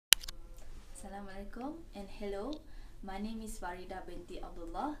Assalamualaikum and hello. My name is Faridah Binti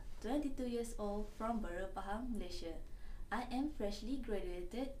Abdullah, 22 years old from Baru Pahang, Malaysia. I am freshly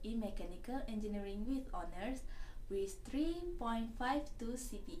graduated in mechanical engineering with honors with 3.52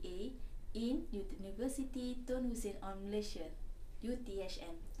 CPA in University Tun Hussein on Malaysia,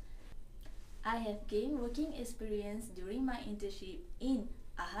 UTHM. I have gained working experience during my internship in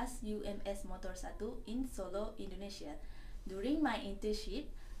AHAS UMS Motor 1 in Solo, Indonesia. During my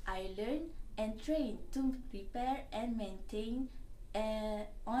internship, I learned and trained to repair and maintain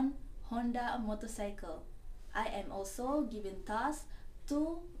on Honda motorcycle. I am also given tasks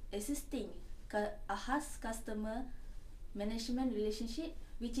to assisting AHAS customer management relationship,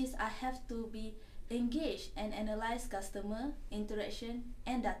 which is I have to be engaged and analyze customer interaction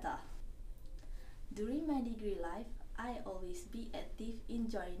and data. During my degree life, I always be active in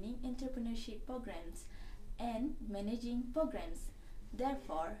joining entrepreneurship programs and managing programs.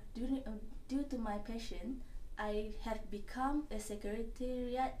 Therefore, due to my passion, I have become a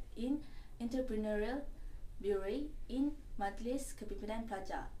secretariat in Entrepreneurial Bureau in Majlis Kepimpinan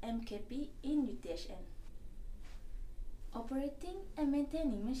Pelajar (MKP) in UTHM. Operating and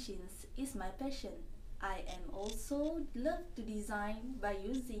maintaining machines is my passion. I am also love to design by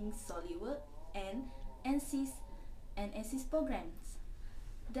using SolidWorks and ANSYS programs.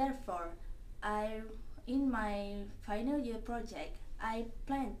 Therefore, in my final year project, I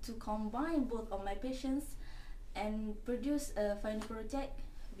plan to combine both of my passions and produce a final project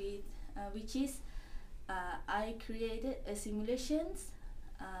with which is I created a simulations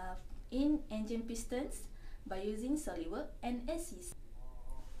in engine pistons by using SolidWorks and ANSYS.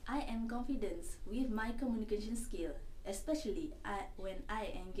 I am confident with my communication skill, especially when I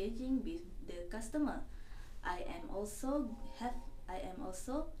engaging with the customer. I am also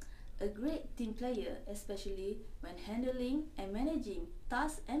a great team player, especially when handling and managing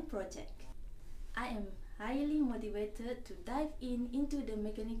tasks and projects. I am highly motivated to dive into the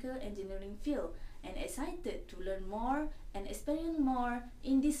mechanical engineering field and excited to learn more and experience more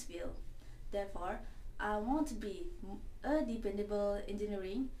in this field. Therefore, I want to be a dependable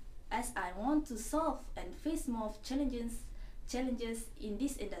engineering as I want to solve and face more challenges in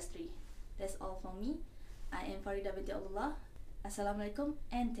this industry. That's all from me. I am Faridah Binti Abdullah. Assalamualaikum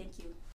and thank you.